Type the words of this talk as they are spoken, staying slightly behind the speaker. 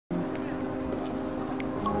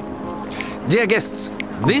Dear guests,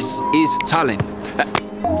 this is Tallinn.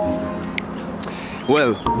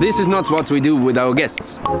 Well, this is not what we do with our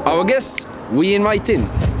guests. Our guests, we invite in.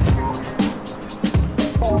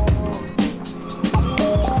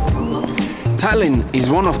 Tallinn is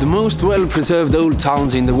one of the most well-preserved old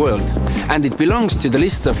towns in the world, and it belongs to the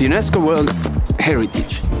list of UNESCO World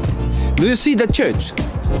Heritage. Do you see that church?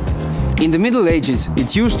 In the Middle Ages,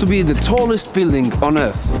 it used to be the tallest building on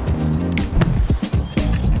Earth.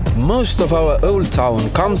 Most of our old town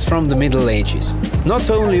comes from the Middle Ages.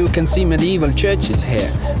 Not only you can see medieval churches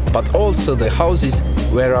here, but also the houses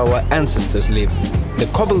where our ancestors lived, the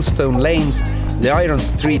cobblestone lanes, the iron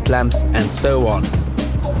street lamps, and so on.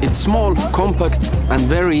 It's small, compact, and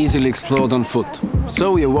very easily explored on foot,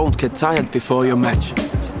 so you won't get tired before your match.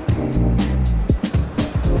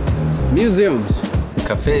 Museums,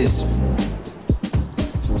 cafes,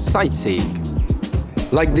 sightseeing.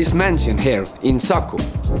 Like this mansion here in Saku.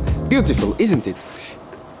 Beautiful, isn't it?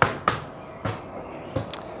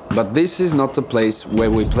 But this is not the place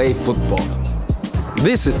where we play football.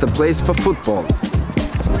 This is the place for football.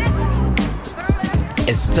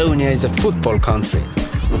 Estonia is a football country.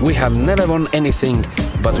 We have never won anything,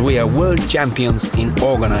 but we are world champions in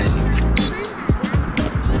organizing.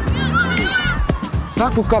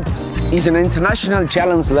 Saku CUP is an international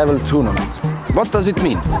challenge level tournament. What does it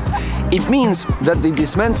mean? It means that it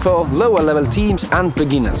is meant for lower level teams and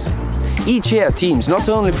beginners. Each year teams not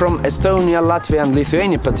only from Estonia, Latvia and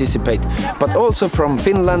Lithuania participate, but also from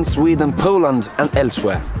Finland, Sweden, Poland and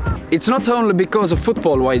elsewhere. It's not only because of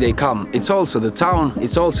football why they come, it's also the town,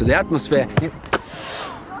 it's also the atmosphere.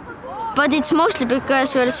 But it's mostly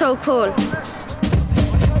because we're so cool.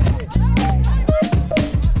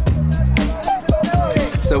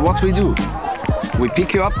 So what we do? We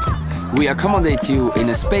pick you up, we accommodate you in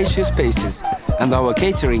a spacious spaces, and our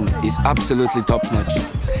catering is absolutely top-notch.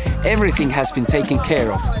 Everything has been taken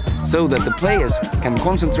care of, so that the players can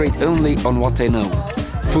concentrate only on what they know,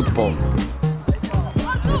 football.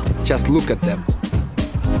 Just look at them.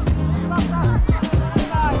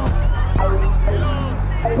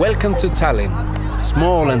 Welcome to Tallinn.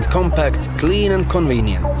 Small and compact, clean and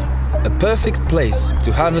convenient. A perfect place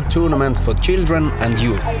to have a tournament for children and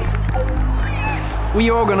youth. We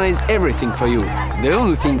organize everything for you. The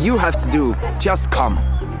only thing you have to do, just come.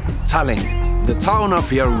 Tallinn, the town of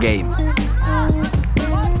your game.